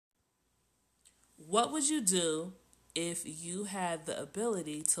What would you do if you had the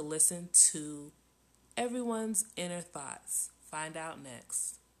ability to listen to everyone's inner thoughts? Find out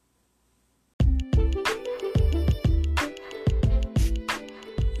next.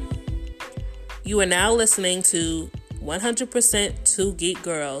 You are now listening to 100% Two Geek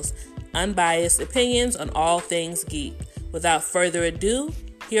Girls, unbiased opinions on all things geek. Without further ado,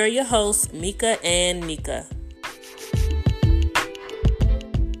 here are your hosts, Mika and Nika.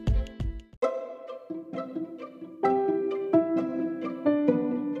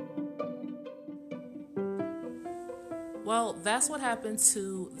 Well, that's what happened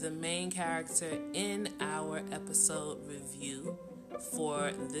to the main character in our episode review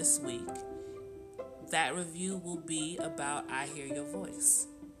for this week. That review will be about I Hear Your Voice.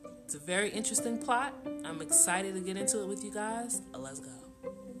 It's a very interesting plot. I'm excited to get into it with you guys. Let's go.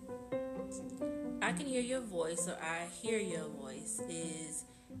 I Can Hear Your Voice, or I Hear Your Voice, is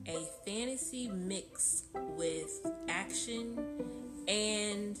a fantasy mix with action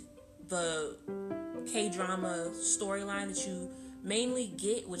and the K-drama storyline that you mainly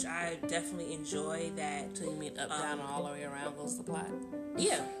get, which I definitely enjoy. That So you mean up, down, all the way around goes the plot?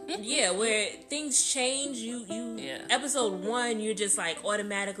 Yeah, where things change. Episode 1, you're just like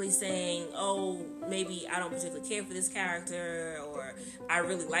automatically saying, oh, maybe I don't particularly care for this character, or I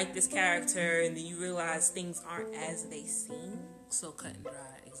really like this character, and then you realize things aren't as they seem. So cut and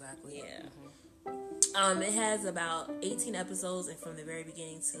dry, exactly. Yeah. It has about 18 episodes, and from the very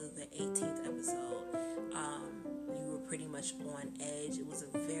beginning to the 18th episode, you were pretty much on edge. It was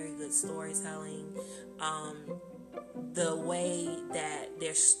a very good storytelling. The way that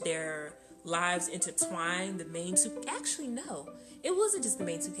their lives intertwine, the main two, actually, no, it wasn't just the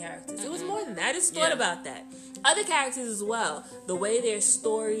main two characters. It was more than that. I just thought about that. Other characters as well. The way their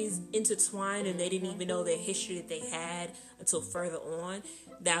stories intertwine, and they didn't even know their history that they had until further on.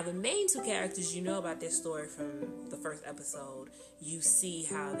 Now, the main two characters, you know about their story from the first episode. You see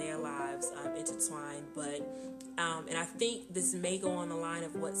how their lives intertwine, but and I think this may go on the line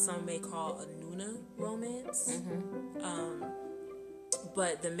of what some may call a Nuna romance.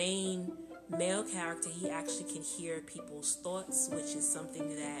 But the main male character, he actually can hear people's thoughts, which is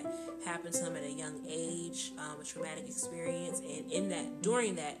something that happened to him at a young age, a traumatic experience, and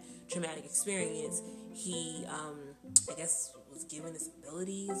during that traumatic experience, he, I guess, was given this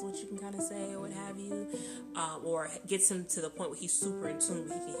ability, is what you can kind of say, or what have you, or gets him to the point where he's super in tune,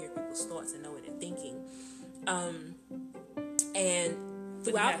 where he can hear people's thoughts and know what they're thinking. And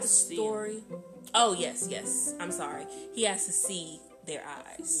throughout the story, yes, I'm sorry, he has to see their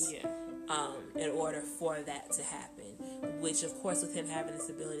eyes. Yeah. In order for that to happen, which of course with him having this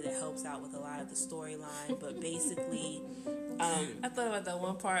ability, that helps out with a lot of the storyline. But basically, I thought about that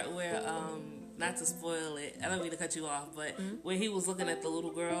one part where, not to spoil it, I don't mean to cut you off, but where he was looking at the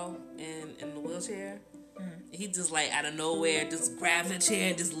little girl in the wheelchair, he just like out of nowhere just grabbed her chair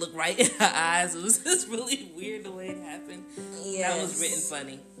and just looked right in her eyes. It was just really weird the way it happened. Yes. That was written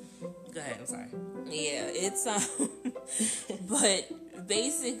funny. Go ahead, I'm sorry. Yeah, it's but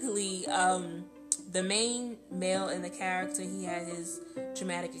basically, the main male in the character, he had his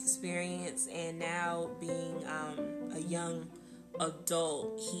traumatic experience, and now being a young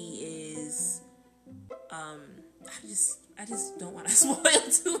adult, he is I just don't want to spoil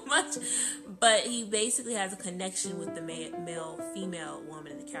too much, but he basically has a connection with the male-female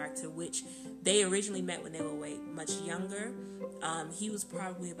woman in the character, which they originally met when they were much younger. He was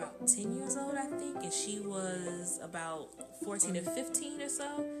probably about 10 years old, I think, and she was about 14 or 15 or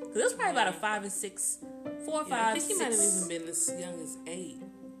so. Because it was probably about a 4 or 5, I think he 6. might have even been as young as 8.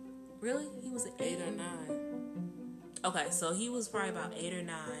 Really? He was 8 or 9. Okay, so he was probably about 8 or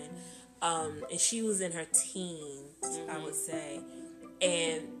 9. And she was in her teens, I would say.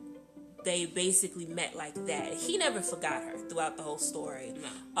 And they basically met like that. He never forgot her throughout the whole story.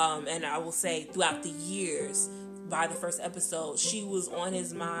 No. And I will say throughout the years, by the first episode, she was on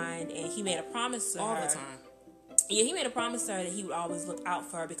his mind, and he made a promise to her. All the time. Yeah, he made a promise to her that he would always look out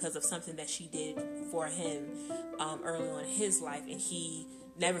for her because of something that she did for him early on in his life, and he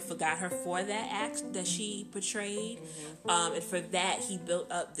never forgot her for that act that she portrayed. And for that, he built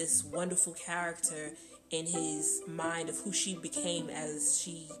up this wonderful character in his mind of who she became as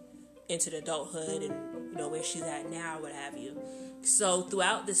she entered adulthood, and where she's at now, what have you. So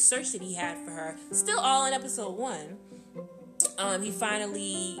throughout the search that he had for her, still all in episode 1, he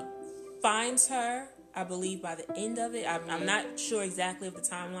finally finds her, I believe, by the end of it. I'm not sure exactly of the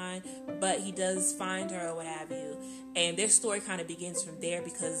timeline, but he does find her or what have you. And their story kind of begins from there,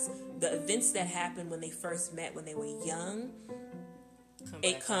 because the events that happened when they first met when they were young,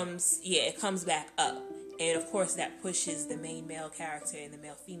 it comes back up. And of course, that pushes the main male character and the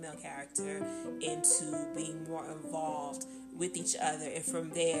male female character into being more involved with each other. And from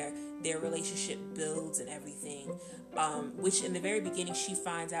there, their relationship builds and everything. Which in the very beginning, she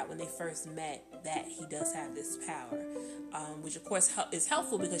finds out when they first met that he does have this power. Which of course is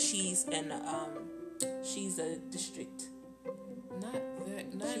helpful because she's a district. Not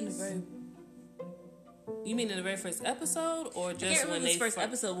in the very. You mean in the very first episode, or just when they first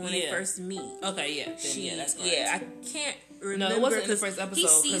episode when they first meet? Okay, yeah, then, that's correct. Yeah, I can't remember. No, it wasn't in the first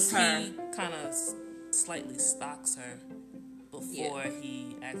episode because he her. kind of slightly stalks her before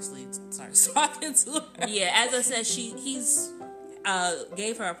he actually starts talking to her. Yeah, as I said, he's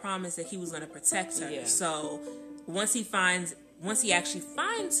gave her a promise that he was going to protect her. Yeah. So once he actually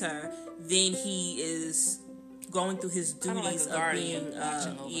finds her, then he is going through his duties like of being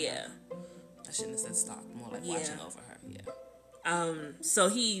watching over her. I shouldn't have said stalk, more like watching over her. Yeah. So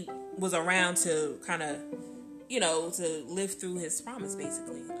he was around to kind of, to live through his promise,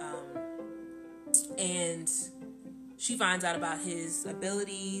 basically. And she finds out about his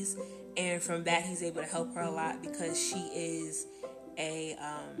abilities, and from that he's able to help her a lot because she's a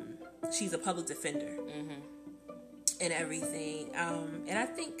public defender and everything. And I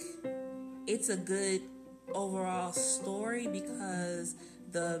think it's a good overall story because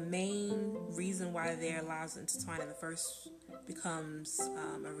the main reason why their lives intertwine in the first becomes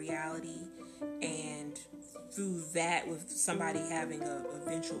a reality, and through that, with somebody having a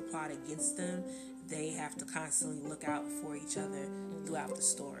eventual plot against them, they have to constantly look out for each other throughout the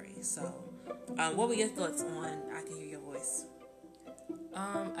story. So, what were your thoughts on I Can Hear Your Voice?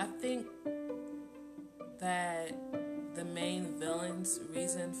 I think that the main villain's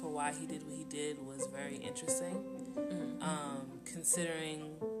reason for why he did what he did was very interesting.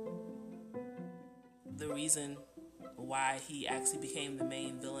 Considering the reason why he actually became the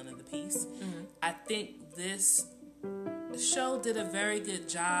main villain of the piece. I think this show did a very good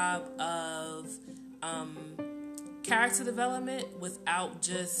job of character development without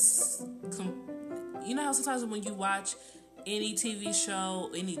just... you know how sometimes when you watch any TV show,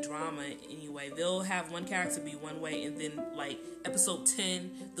 any drama anyway, they'll have one character be one way, and then like episode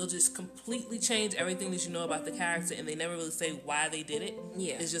 10 they'll just completely change everything that you know about the character, and they never really say why they did it.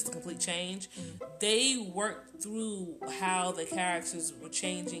 It's just a complete change. They worked through how the characters were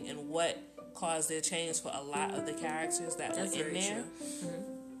changing and what caused their change for a lot of the characters that were in there.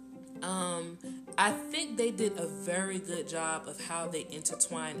 I think they did a very good job of how they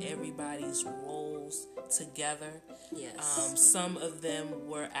intertwine everybody's roles together. Some of them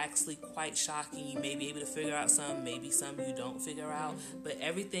were actually quite shocking. You may be able to figure out some, maybe some you don't figure out, but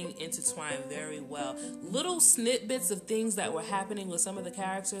everything intertwined very well. Little snippets of things that were happening with some of the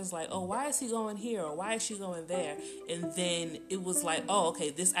characters, like, oh, why is he going here, or why is she going there? And then it was like, oh, okay,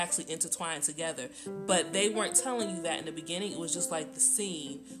 this actually intertwined together. But they weren't telling you that in the beginning. It was just like the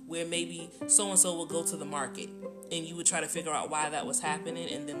scene where maybe so-and-so would go to the market, and you would try to figure out why that was happening,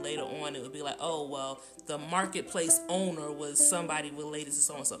 and then later on it would be like, oh, well, the marketplace owner was somebody related to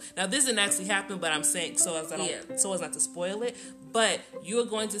so-and-so. Now, this didn't actually happen, but I'm saying so as not to spoil it, but you're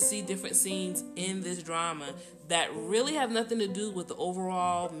going to see different scenes in this drama that really have nothing to do with the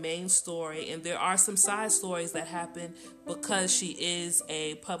overall main story, and there are some side stories that happen because she is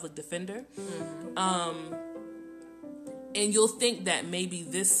a public defender. And you'll think that maybe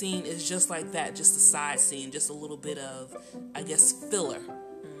this scene is just like that, just a side scene, just a little bit of, I guess, filler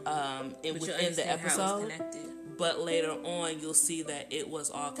within the episode. But later on, you'll see that it was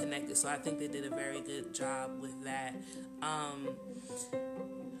all connected. So I think they did a very good job with that.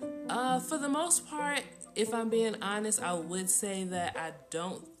 For the most part, if I'm being honest, I would say that I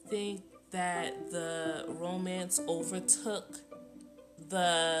don't think that the romance overtook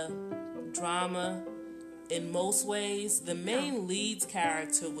the drama. In most ways, the main lead's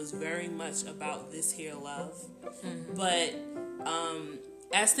character was very much about this here love. But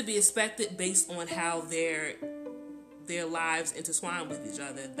as to be expected based on how their lives intertwine with each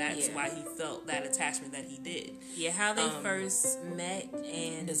other, that's why he felt that attachment that he did. How they first met,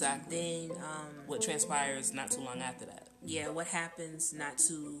 and then what transpires not too long after that. What happens not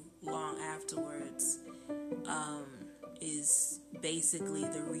too long afterwards is basically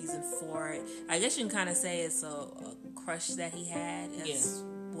the reason for it. I guess you can kind of say it's a crush that he had. That's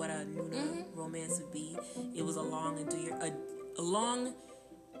what a Nuna romance would be. It was a long,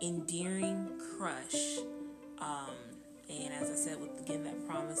 endearing crush. And as I said, with again that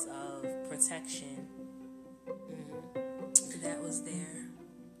promise of protection, that was there.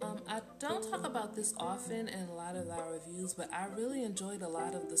 I don't talk about this often in a lot of our reviews, but I really enjoyed a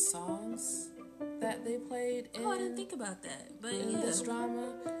lot of the songs that they played in, I didn't think about that, but in this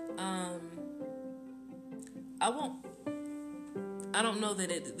drama. I don't know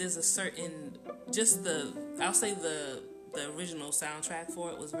that there's a certain, I'll say the original soundtrack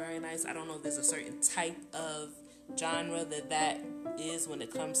for it was very nice. I don't know if there's a certain type of genre that is when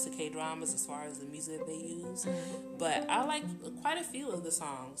it comes to K-dramas as far as the music they use. But I like quite a few of the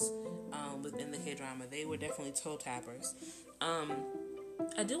songs within the K-drama. They were definitely toe tappers.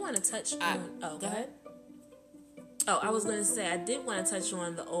 I do want to touch on... Go ahead. Oh, I was going to say, I did want to touch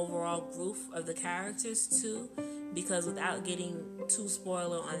on the overall growth of the characters, too, because without getting too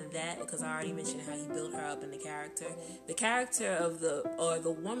spoiler on that, because I already mentioned how he built her up in the character of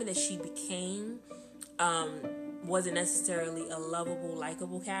the woman that she became, wasn't necessarily a lovable,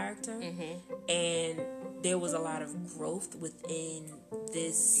 likable character, and there was a lot of growth within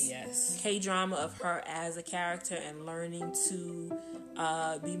this K-drama of her as a character and learning to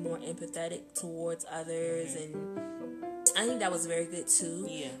be more empathetic towards others, and I think that was very good too.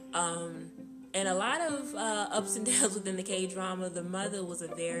 And a lot of ups and downs within the K-drama. The mother was a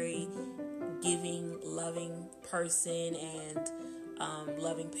very giving, loving person and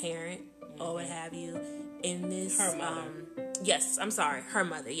loving parent or what have you. In this, her mother. Her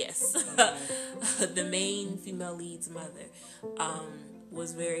mother, yes. The main female lead's mother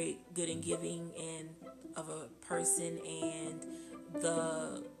was very good and giving and of a person, and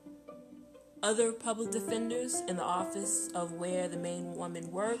the other public defenders in the office of where the main woman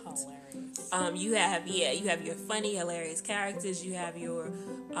worked. Hilarious. You have your funny, hilarious characters. You have your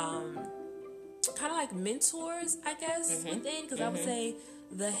kind of like mentors, I guess, within, because I would say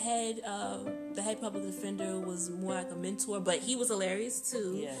the head public defender was more like a mentor, but he was hilarious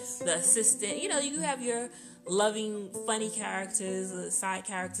too. Yes. The assistant, you have your loving, funny characters, the side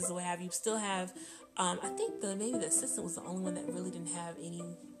characters, or what have you. You still have, I think maybe the assistant was the only one that really didn't have any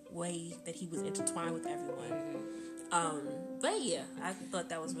way that he was intertwined with everyone. But yeah, I thought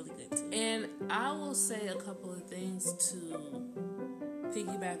that was really good too. And I will say a couple of things to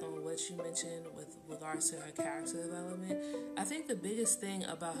piggyback on what you mentioned with regards to her character development. I think the biggest thing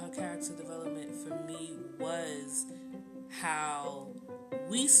about her character development for me was how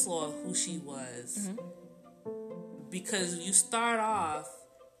we saw who she was. Because you start off,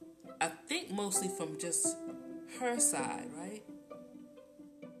 I think, mostly from just her side, right?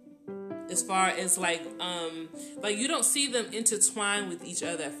 As far as like you don't see them intertwine with each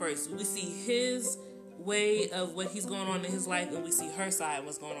other at first. We see his way of what he's going on in his life, and we see her side of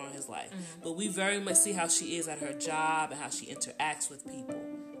what's going on in his life. But we very much see how she is at her job and how she interacts with people,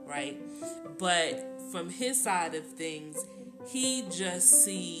 right? But from his side of things, he just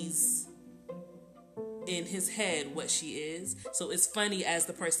sees in his head what she is. So it's funny as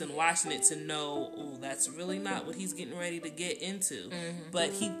the person watching it to know, oh, that's really not what he's getting ready to get into.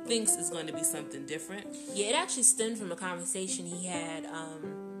 But he thinks it's going to be something different. Yeah, it actually stemmed from a conversation he had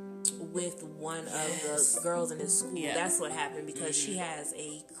with one of the girls in his school. That's what happened, because she has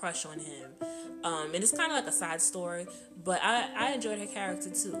a crush on him. And it's kind of like a side story, but I enjoyed her character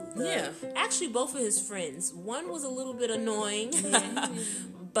too. Actually, both of his friends. One was a little bit annoying,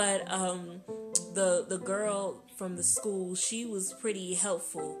 but the girl from the school, she was pretty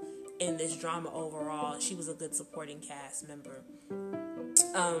helpful in this drama overall. She was a good supporting cast member.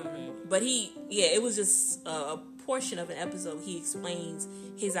 But it was just a portion of an episode. He explains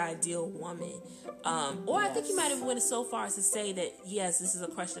his ideal woman. Or I think he might have went so far as to say that, yes, this is a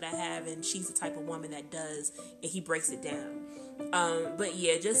crush that I have, and she's the type of woman that does, and he breaks it down. But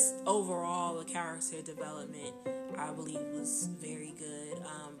yeah, just overall, the character development, I believe, was very good.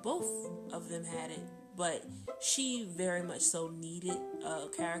 Both of them had it, but she very much so needed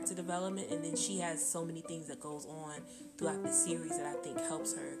character development, and then she has so many things that goes on throughout the series that I think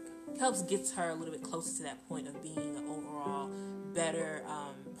gets her a little bit closer to that point of being an overall better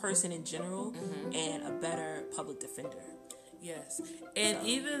person in general and a better public defender. Yes. And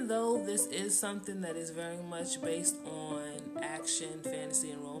even though this is something that is very much based on action, fantasy,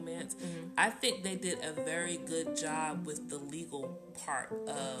 and romance, I think they did a very good job with the legal part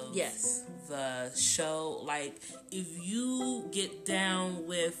of the show. Like, if you get down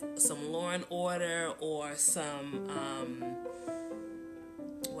with some Law and Order or some,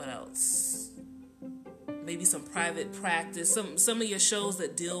 what else? Maybe some Private Practice, some of your shows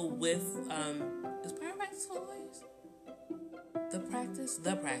that deal with, is Private Practice for lawyers? The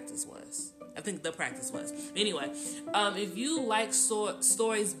Practice was. I think The Practice was. Anyway, if you like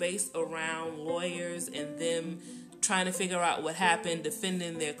stories based around lawyers and them trying to figure out what happened,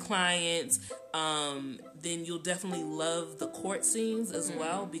 defending their clients, then you'll definitely love the court scenes as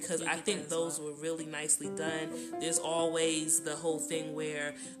well, because I think those were really nicely done. There's always the whole thing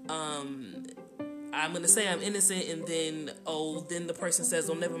where I'm going to say I'm innocent, and then the person says,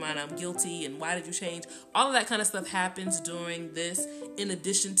 oh, never mind, I'm guilty, and why did you change? All of that kind of stuff happens during this, in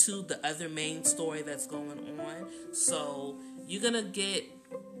addition to the other main story that's going on. So you're going to get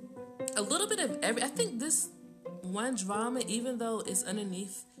a little bit of I think this one drama, even though it's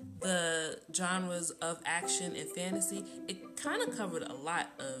underneath the genres of action and fantasy, it kind of covered a lot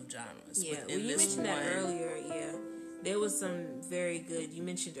of genres. Yeah, well, you mentioned that earlier, yeah. There was some very good, you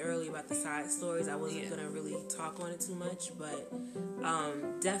mentioned earlier about the side stories. I wasn't going to really talk on it too much, but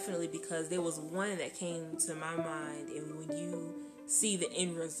definitely because there was one that came to my mind, and when you see the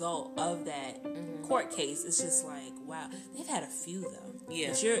end result of that court case, it's just like, wow. They've had a few, though. Yeah.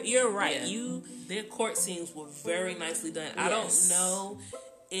 But you're right. Yeah. Their court scenes were very nicely done. Yes. I don't know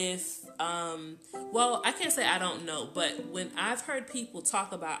if, well, I can't say I don't know, but when I've heard people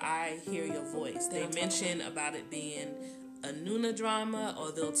talk about I Hear Your Voice, they mention about it being a Nuna drama,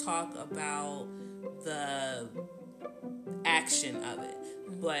 or they'll talk about the action of it.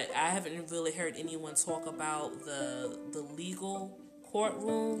 But I haven't really heard anyone talk about the legal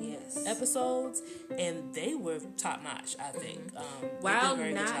courtroom episodes, and they were top notch, I think. While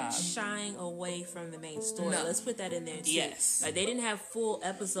not shying away from the main story, let's put that in there too. Yes, like they didn't have full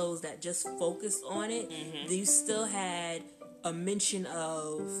episodes that just focused on it. You still had a mention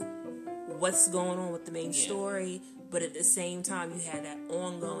of what's going on with the main story, but at the same time, you had that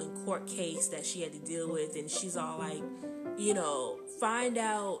ongoing court case that she had to deal with, and she's all like, find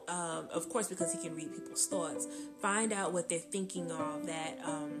out, of course, because he can read people's thoughts, find out what they're thinking of that, I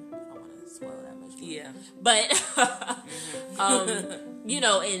don't want to spoil that much. Yeah. But,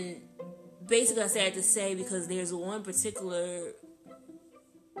 and basically I had to say, because there's one particular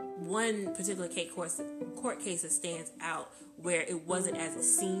court case that stands out where it wasn't as it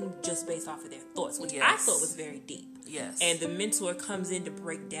seemed just based off of their thoughts, which I thought was very deep. Yes. And the mentor comes in to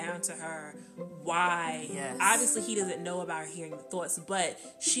break down to her why. Yes. Obviously, he doesn't know about her hearing the thoughts, but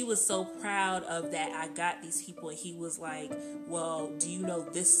she was so proud of that. I got these people, and he was like, well, do you know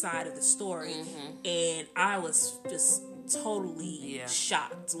this side of the story? And I was just totally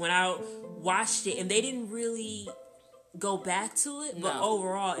shocked when I watched it, and they didn't really go back to it, but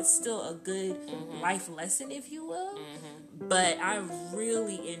overall it's still a good life lesson, if you will. But I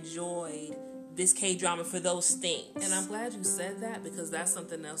really enjoyed this K-drama for those things. And I'm glad you said that, because that's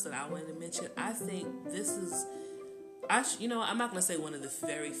something else that I wanted to mention. I think this is, I'm not going to say one of the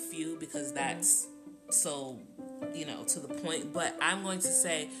very few, because that's so, to the point, but I'm going to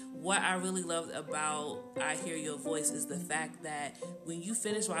say what I really loved about I Hear Your Voice is the fact that when you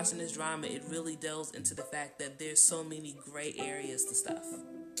finish watching this drama, it really delves into the fact that there's so many gray areas to stuff.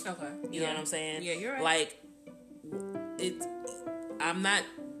 Okay. You know what I'm saying? Yeah, you're right. Like, I'm not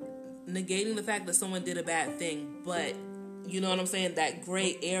negating the fact that someone did a bad thing, but you know what I'm saying, that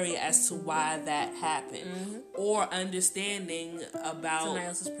gray area as to why that happened, or understanding about someone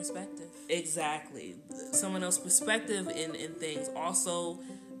else's perspective. Exactly, someone else's perspective in things. Also,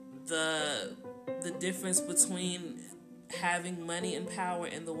 the difference between having money and power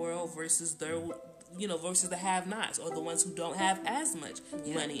in the world versus versus the have-nots, or the ones who don't have as much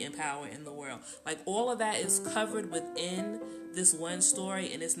money and power in the world. Like, all of that is covered within this one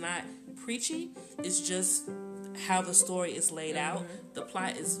story, and it's not preachy. It's just how the story is laid out. The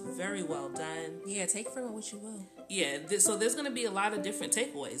plot is very well done. Yeah, take from it what you will. Yeah, so there's going to be a lot of different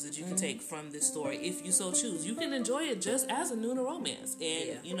takeaways that you can take from this story if you so choose. You can enjoy it just as a Nuna romance,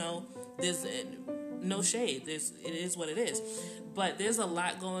 and there's no shade. It is what it is, but there's a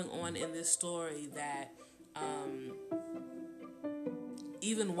lot going on in this story that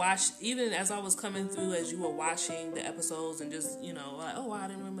even as I was coming through, as you were watching the episodes, and just like, oh wow, I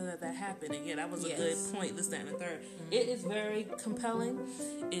didn't remember that happened, and that was a good point, this, that, and the third. It is very compelling.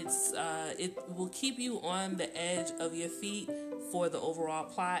 It will keep you on the edge of your feet for the overall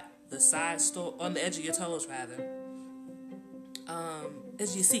plot, the side story, on the edge of your toes rather.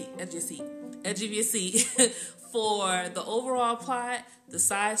 Edge of your seat for the overall plot, the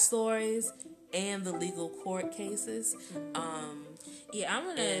side stories, and the legal court cases. I'm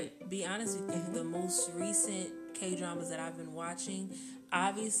going to be honest with you. The most recent K-dramas that I've been watching,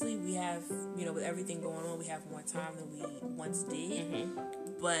 obviously we have, with everything going on, we have more time than we once did.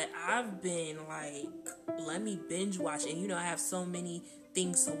 But I've been like, let me binge watch. And, I have so many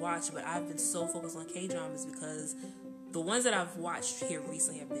things to watch, but I've been so focused on K-dramas because the ones that I've watched here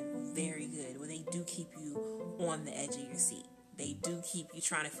recently have been very good, where they do keep you on the edge of your seat. They do keep you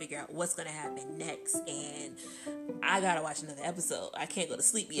trying to figure out what's going to happen next, and I gotta watch another episode. I can't go to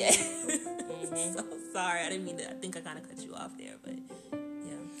sleep yet. So sorry, I didn't mean to. I think I kind of cut you off there, but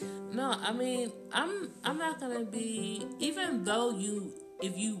yeah. No, I mean, I'm not gonna be, even though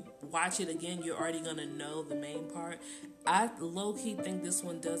if you watch it again, you're already going to know the main part. I low-key think this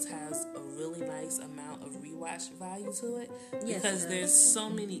one does has a really nice amount of rewatch value to it. Yes, because there's so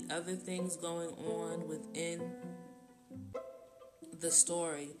many other things going on within the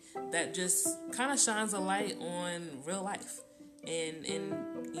story that just kind of shines a light on real life and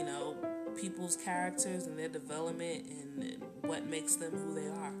you know, people's characters and their development and what makes them who they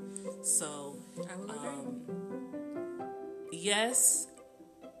are. So I will agree. Yes,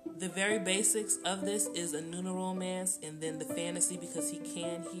 the very basics of this is a Nuna romance and then the fantasy, because he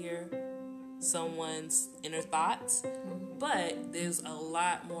can hear someone's inner thoughts. But there's a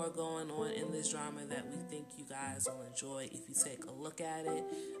lot more going on in this drama that we think you guys will enjoy if you take a look at it.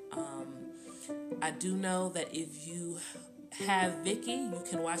 I do know that if you have Viki, you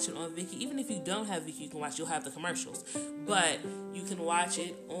can watch it on Viki. Even if you don't have Viki, you can watch. You'll have the commercials, but you can watch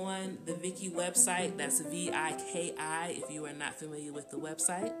it on the Viki website. That's Viki. If you are not familiar with the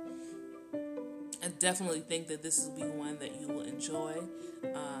website, I definitely think that this will be one that you will enjoy,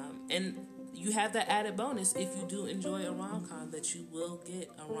 and you have that added bonus if you do enjoy a rom-com, that you will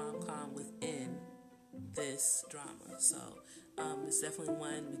get a rom-com within this drama. So it's definitely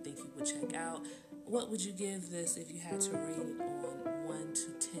one we think you would check out. What would you give this if you had to rate it on 1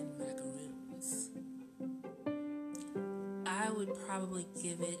 to 10 macaroons? I would probably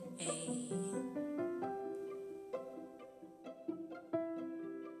give it a...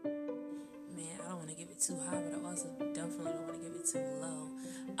 Man, I don't want to give it too high, but I also definitely don't want to give it too low.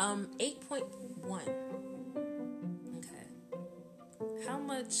 8.1. Okay. How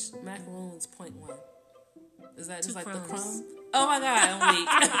much macaroons 0.1? Is that just 2 like crumbs. the crumb? Oh my God, I'm weak.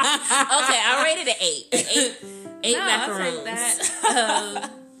 Okay, I rated it 8. 8 no, macaroons. I'll take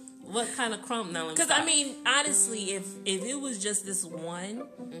that. What kind of crumb? No, Because I mean, honestly, if it was just this one,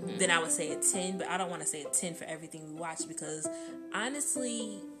 then I would say a 10. But I don't want to say a 10 for everything we watch, because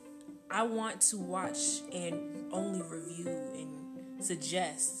honestly, I want to watch and only review and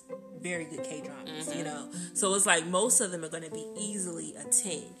suggest very good K-dramas, you know? So it's like most of them are going to be easily a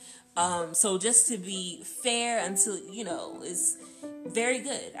 10. So just to be fair, until, you know, it's very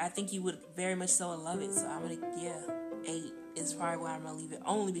good. I think you would very much so love it. So I'm going to, 8 is probably where I'm going to leave it.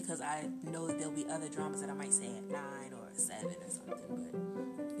 Only because I know that there'll be other dramas that I might say at 9 or 7 or something.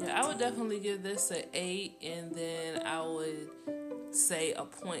 But yeah, I would definitely give this an 8, and then I would say a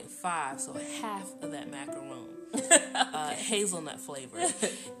 0.5, so half of that macaroon. Hazelnut flavored.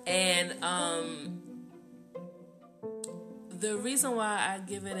 And the reason why I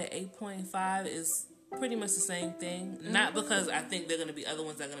give it an 8.5 is pretty much the same thing. Not because I think there are going to be other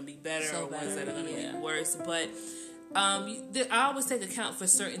ones that are going to be better or ones that are going to be worse, but I always take account for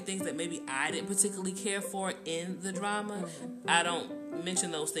certain things that maybe I didn't particularly care for in the drama. I don't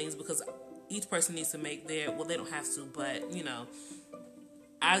mention those things because each person needs to make their, well, they don't have to, but, you know,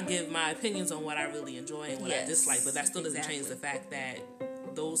 I give my opinions on what I really enjoy and what I dislike, but that still doesn't change the fact that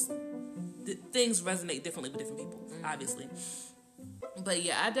those things resonate differently with different people, obviously. But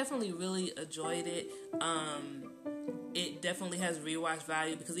yeah, I definitely really enjoyed it. It definitely has rewatch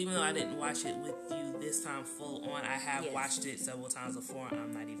value, because even though I didn't watch it with you this time full on, I have watched it several times before.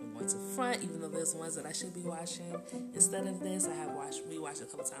 I'm not even going to front, even though there's ones that I should be watching instead of this. I have rewatched it a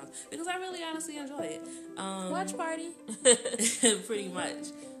couple times because I really honestly enjoy it. watch party. Pretty much.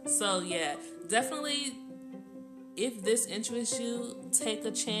 So yeah, definitely, if this interests you, take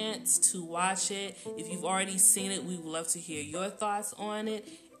a chance to watch it. If you've already seen it, we would love to hear your thoughts on it.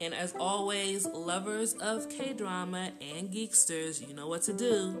 And as always, lovers of K-drama and geeksters, you know what to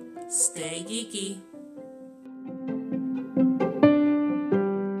do. Stay geeky.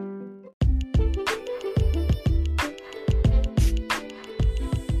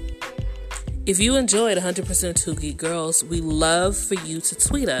 If you enjoyed 100% 2 Geek Girls, we love for you to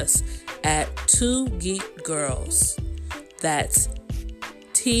tweet us at 2 Geek Girls. That's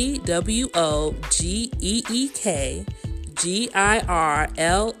TWOGEEK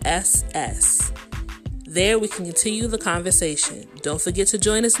GIRLSS. There we can continue the conversation. Don't forget to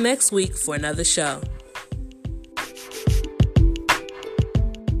join us next week for another show.